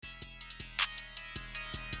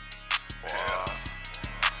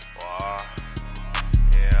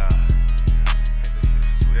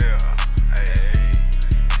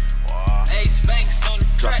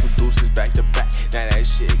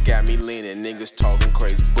niggas talking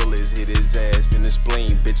crazy. Bullets hit his ass in the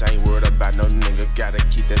spleen. Bitch, I ain't worried about no nigga. Gotta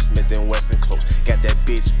keep that Smith & Wesson close. Got that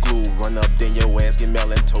bitch glue. Run up, then your ass get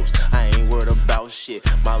melon toast. I ain't worried about shit.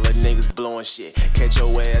 My little niggas blowing shit. Catch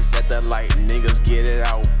your ass at the light. Niggas get it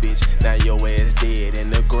out, bitch. Now your ass dead in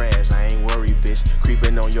the grass. I ain't worried, bitch.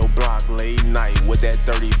 Creeping on your block late night with that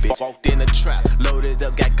 30 bitch. Walked in the trap, loaded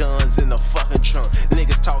up, got guns in the fucking trunk.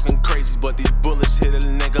 Niggas talking crazy, but these bullets hit a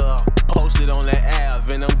nigga up. Posted on that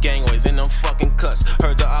Ave in them gangways, in them fucking cuts.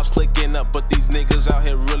 Heard the ops clicking up, but these niggas out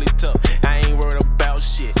here really tough. I ain't worried about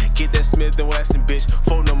shit. Get that Smith & Wesson, bitch.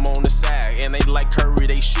 Fold them on the side, and they like Curry,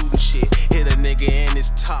 they shooting shit. Hit a nigga in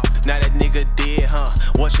his top, now that nigga dead, huh?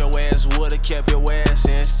 What your ass would've kept your ass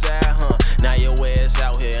inside, huh? Now your ass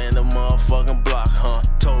out here in the motherfucking block, huh?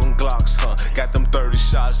 Toting Glocks, huh? Got them 30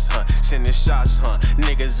 shots, huh? Sending shots, huh?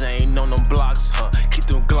 Niggas ain't on them blocks, huh? Keep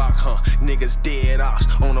them Glock, huh? Niggas dead ops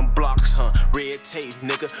on them blocks, huh? Red tape,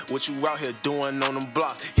 nigga, what you out here doing on them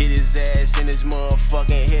blocks? Hit his ass in his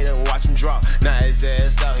motherfucking head and watch him drop. Now his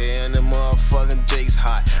ass out here in the motherfucking Jake's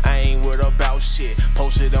hot. I ain't worried about shit.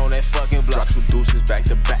 Posted on that fucking block. Drop 2 deuces back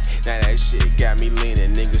to back. Now that shit got me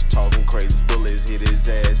leaning. Niggas talking crazy. Bullets hit his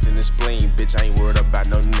ass in the spleen. Bitch, I ain't worried about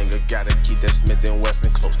no nigga. Gotta keep that Smith &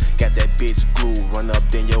 Wesson close. Got that bitch glue. Run up,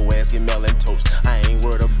 then your ass get melon toast.